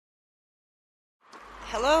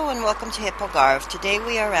Hello and welcome to Algarve. Today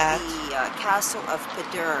we are at the Castle of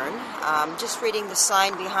Padern. Just reading the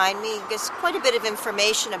sign behind me gives quite a bit of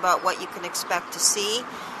information about what you can expect to see.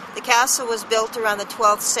 The castle was built around the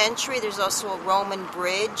 12th century. There's also a Roman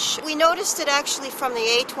bridge. We noticed it actually from the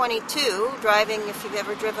A22, driving, if you've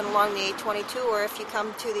ever driven along the A22, or if you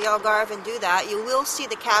come to the Algarve and do that, you will see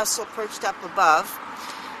the castle perched up above.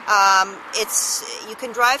 You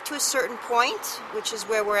can drive to a certain point, which is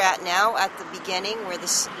where we're at now, at the beginning, where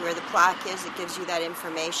the plaque is. It gives you that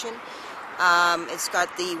information. It's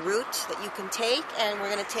got the route that you can take, and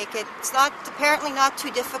we're going to take it. It's apparently not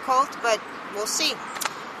too difficult, but we'll see.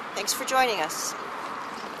 Thanks for joining us.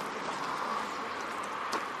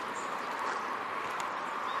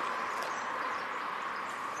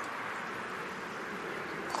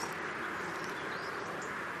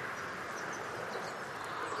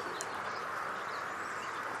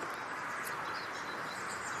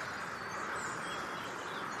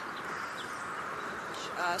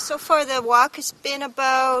 So far the walk has been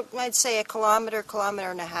about, I'd say, a kilometer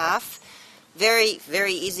and a half. Very,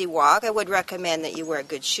 very easy walk. I would recommend that you wear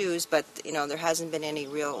good shoes, but there hasn't been any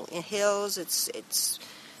real hills. It's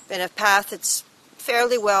been a path that's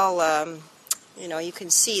fairly well, you can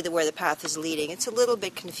see where the path is leading. It's a little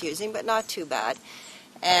bit confusing, but not too bad.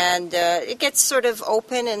 And it gets sort of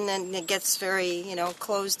open, and then it gets very,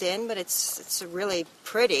 closed in, but it's really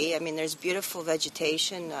pretty. I mean, there's beautiful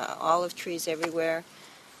vegetation, olive trees everywhere.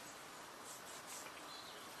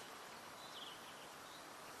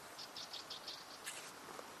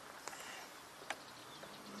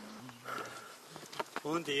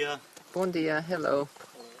 Bon dia. Bon dia, hello.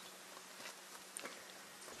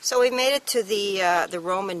 So we made it to the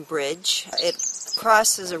Roman bridge. It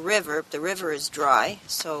crosses a river. The river is dry,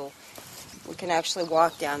 so we can actually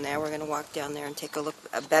walk down there. We're going to walk down there and take a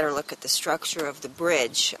better look at the structure of the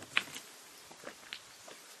bridge.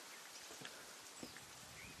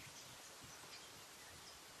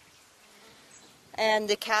 And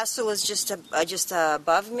the castle is just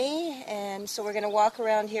above me, and so we're going to walk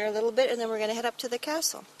around here a little bit, and then we're going to head up to the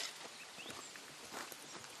castle.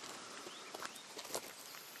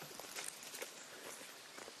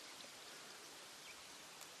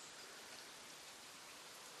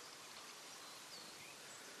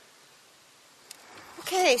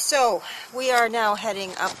 Okay, so we are now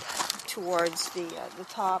heading up towards the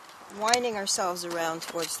top, winding ourselves around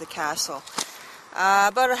towards the castle.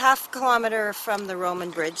 About a half kilometer from the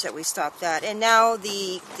Roman bridge that we stopped at, and now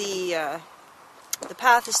the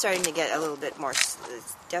path is starting to get a little bit more,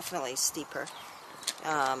 it's definitely steeper,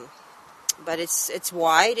 but it's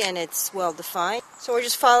wide and it's well defined. So we're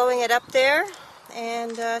just following it up there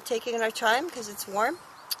and taking our time because it's warm.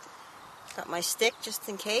 Got my stick just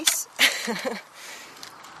in case.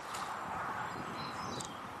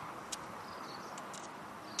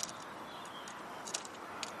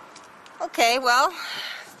 Okay, well,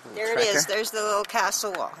 there it is. There's the little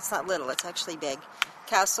castle wall. It's not little, it's actually big.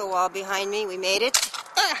 Castle wall behind me. We made it.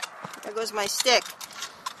 There goes my stick.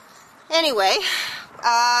 Anyway,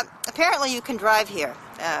 apparently you can drive here.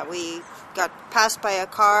 We got passed by a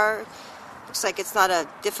car. Looks like it's not a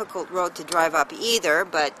difficult road to drive up either,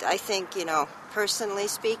 but I think, personally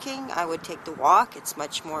speaking, I would take the walk. It's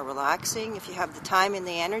much more relaxing if you have the time and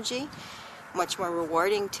the energy. Much more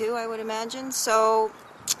rewarding too, I would imagine. So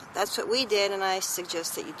that's what we did, and I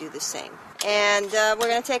suggest that you do the same. And we're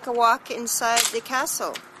going to take a walk inside the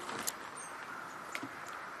castle.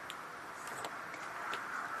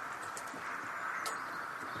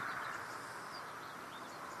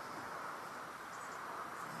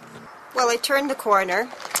 Well, I turned the corner,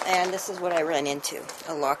 and this is what I ran into,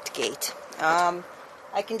 a locked gate.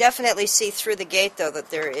 I can definitely see through the gate, though,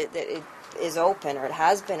 that it is open, or it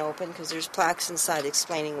has been open, because there's plaques inside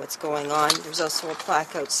explaining what's going on. There's also a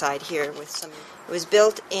plaque outside here with some. It was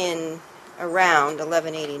built in around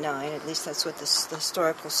 1189, at least that's what the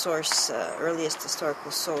historical source, earliest historical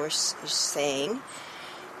source, is saying.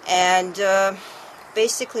 And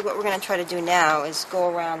basically what we're going to try to do now is go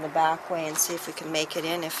around the back way and see if we can make it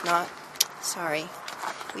in. If not, sorry,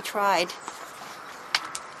 we tried.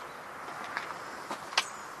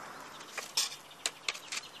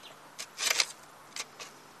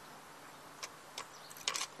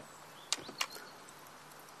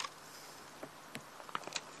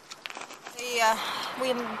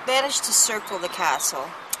 We managed to circle the castle,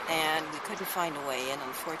 and we couldn't find a way in,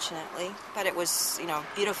 unfortunately. But it was,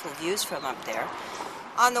 beautiful views from up there.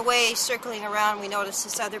 On the way circling around, we noticed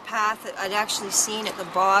this other path that I'd actually seen at the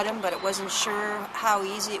bottom, but it wasn't sure how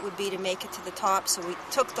easy it would be to make it to the top, so we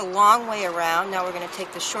took the long way around. Now we're going to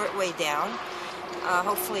take the short way down.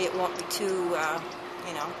 Hopefully it won't be too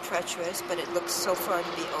you know, treacherous, but it looks so far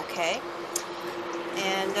to be okay.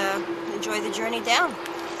 And enjoy the journey down.